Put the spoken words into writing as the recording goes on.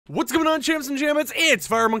What's going on, champs and jammets? It's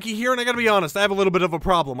Fire Monkey here, and I gotta be honest, I have a little bit of a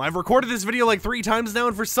problem. I've recorded this video like 3 times now,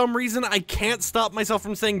 and for some reason, I can't stop myself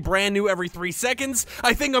from saying brand new every 3 seconds.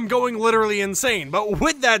 I think I'm going literally insane. But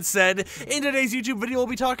with that said, in today's YouTube video, we'll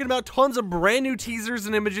be talking about tons of brand new teasers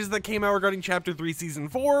and images that came out regarding Chapter 3 Season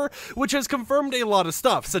 4, which has confirmed a lot of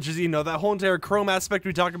stuff, such as, that whole entire Chrome aspect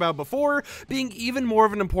we talked about before, being even more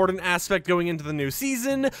of an important aspect going into the new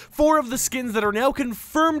season, 4 of the skins that are now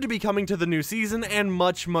confirmed to be coming to the new season, and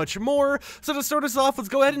much more. So to start us off, let's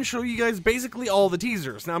go ahead and show you guys basically all the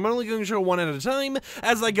teasers. Now, I'm only going to show one at a time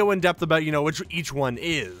as I go in depth about, which each one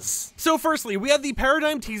is. So firstly, we have the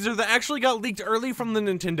Paradigm teaser that actually got leaked early from the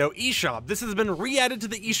Nintendo eShop. This has been re-added to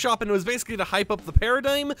the eShop, and it was basically to hype up the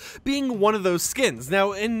Paradigm being one of those skins.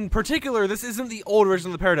 Now, in particular, this isn't the old version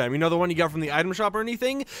of the Paradigm, the one you got from the item shop or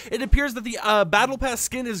anything. It appears that the Battle Pass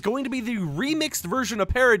skin is going to be the remixed version of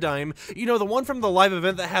Paradigm, the one from the live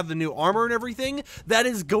event that had the new armor and everything. That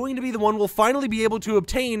is going to be the one we'll finally be able to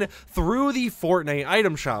obtain through the Fortnite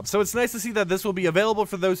item shop. So it's nice to see that this will be available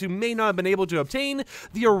for those who may not have been able to obtain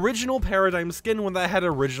the original Paradigm skin when that had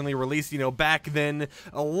originally released, back then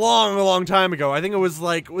a long time ago. I think it was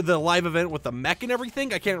like with the live event with the mech and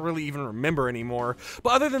everything. I can't really even remember anymore.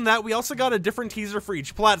 But other than that, we also got a different teaser for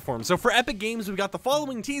each platform. So for Epic Games, we got the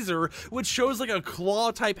following teaser, which shows like a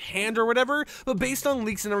claw type hand or whatever, but based on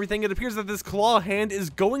leaks and everything, it appears that this claw hand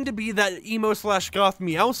is going to be that emo/goth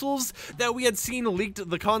Meowscles that we had seen leaked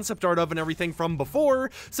the concept art of and everything from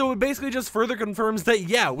before. So it basically just further confirms that,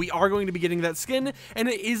 yeah, we are going to be getting that skin, and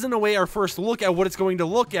it is in a way our first look at what it's going to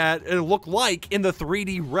look like in the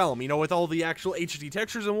 3D realm, with all the actual HD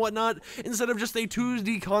textures and whatnot, instead of just a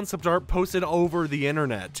 2D concept art posted over the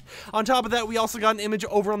internet. On top of that, we also got an image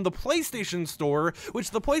over on the PlayStation Store,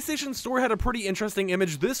 which the PlayStation Store had a pretty interesting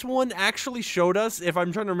image. This one actually showed us, if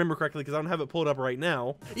I'm trying to remember correctly, because I don't have it pulled up right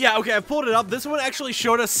now. Yeah, okay, I've pulled it up. This one actually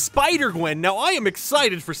showed us Spider-Gwen. Now, I am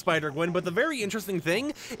excited for Spider-Gwen, but the very interesting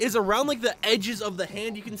thing is around, the edges of the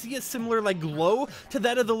hand, you can see a similar, glow to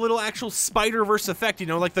that of the little actual Spider-Verse effect,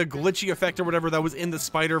 like the glitchy effect or whatever that was in the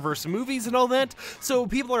Spider-Verse movies and all that. So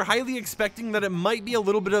people are highly expecting that it might be a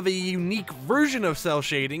little bit of a unique version of cell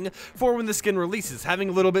shading for when the skin releases, having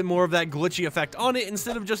a little bit more of that glitchy effect on it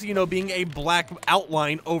instead of just, being a black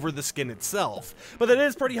outline over the skin itself. But it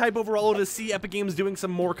is pretty hype overall to see Epic Games doing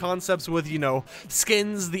some more concepts with,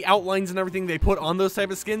 skins, the outlines and everything they put on those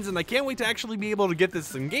type of skins, and I can't wait to actually be able to get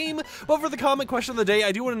this in game. But for the comment question of the day,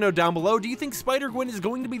 I do want to know down below, do you think Spider-Gwen is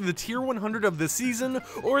going to be the tier 100 of this season,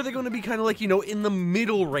 or are they going to be kind of like, in the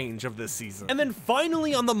middle range of this season? And then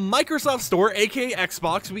finally, on the Microsoft Store, aka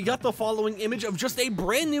Xbox, we got the following image of just a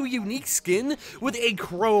brand new unique skin with a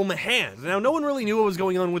chrome hand. Now, no one really knew what was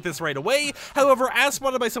going on with this right away. However, as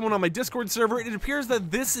spotted by someone on my Discord server, it appears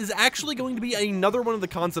that this is actually going to be another one of the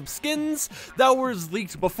concept skins that was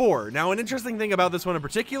leaked before. Now, an interesting thing about this one in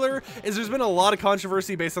particular is there's been a lot of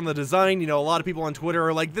controversy based on the design. A lot of people on Twitter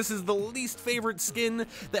are like, this is the least favorite skin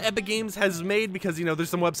that Epic Games has made because, there's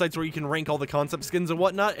some websites where you can rank all the concept skins and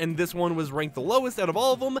whatnot, and this one was ranked the lowest out of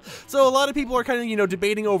all of them. So a lot of people are kind of,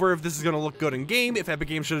 debating over if this is going to look good in game, if Epic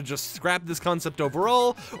Games should have just scrapped this concept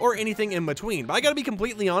overall, or anything in between. But I gotta be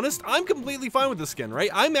completely honest, I'm completely fine with this skin, right?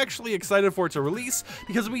 I'm actually excited for it to release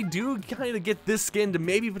because we do kind of get this skin to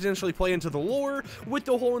maybe potentially play into the lore with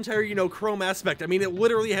the whole entire, chrome aspect. I mean, it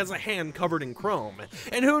literally has a hand covered in chrome.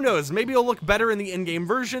 And who knows, maybe it'll look better in the in-game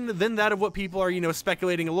version than that of what people are,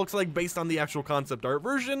 speculating it looks like based on the actual concept art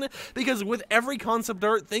version, because with every concept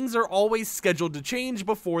art, things are always scheduled to change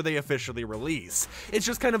before they officially release. It's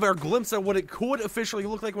just kind of our glimpse at what it could officially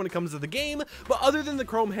look like when it comes to the game, but other than the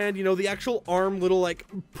chrome hand, the actual arm little,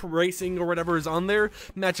 bracing or whatever is on there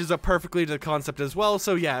matches up perfectly to the concept as well.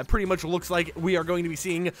 So yeah, it pretty much looks like we are going to be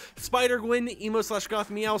seeing Spider-Gwen, emo/goth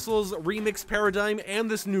Meowscles, remixed Paradigm, and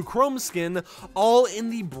this new chrome skin all in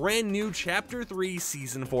the brand new Chapter 3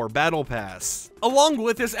 Season 4 Battle Pass. Along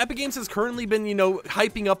with this, Epic Games has currently been,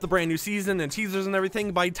 hyping up the brand new season and teasers and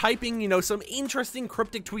everything by typing, some interesting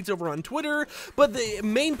cryptic tweets over on Twitter, but the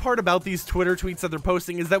main part about these Twitter tweets that they're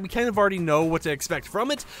posting is that we kind of already know what to expect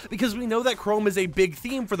from it, because we know that Chrome is a big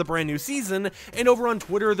theme for the brand new season, and over on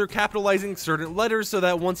Twitter, they're capitalizing certain letters so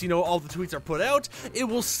that once, all the tweets are put out, it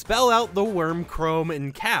will spell out the worm Chrome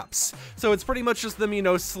in caps. So it's pretty much just them,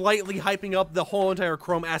 slightly hyping up the whole entire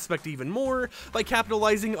Chrome aspect even more by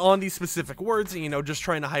capitalizing on these specific words out, you know, just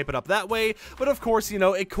trying to hype it up that way. But of course, you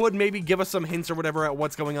know, it could maybe give us some hints or whatever at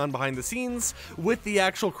what's going on behind the scenes with the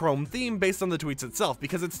actual Chrome theme based on the tweets itself,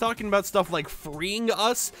 because it's talking about stuff like freeing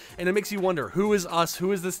us, and it makes you wonder, who is us?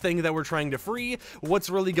 Who is this thing that we're trying to free? What's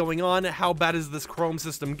really going on? How bad is this Chrome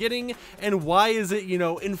system getting? And why is it, you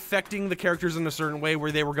know, infecting the characters in a certain way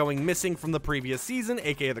where they were going missing from the previous season,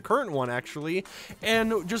 aka the current one actually,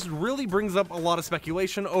 and just really brings up a lot of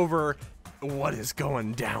speculation over what is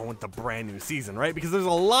going down with the brand new season, right? Because there's a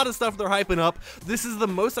lot of stuff they're hyping up. This is the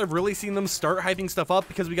most I've really seen them start hyping stuff up,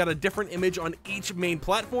 because we got a different image on each main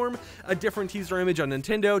platform, a different teaser image on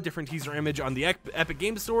Nintendo, different teaser image on the Epic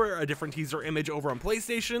Games Store, a different teaser image over on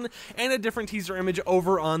PlayStation, and a different teaser image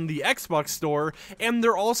over on the Xbox Store. And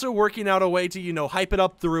they're also working out a way to, you know, hype it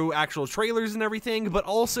up through actual trailers and everything, but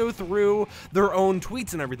also through their own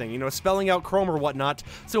tweets and everything, you know, spelling out Chrome or whatnot.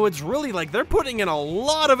 So it's really like they're putting in a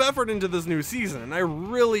lot of effort into this new season, and I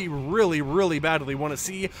really badly want to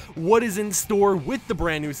see what is in store with the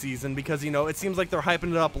brand new season, because, you know, it seems like they're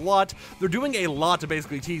hyping it up a lot. They're doing a lot to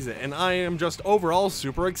basically tease it, and I am just overall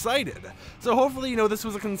super excited. So hopefully, you know, this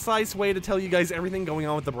was a concise way to tell you guys everything going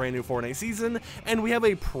on with the brand new Fortnite season, and we have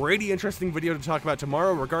a pretty interesting video to talk about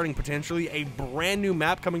tomorrow regarding potentially a brand new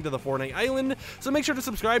map coming to the Fortnite island. So make sure to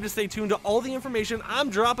subscribe to stay tuned to all the information I'm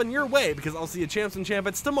dropping your way, because I'll see you champs and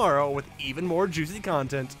champets tomorrow with even more juicy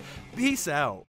content. Peace out.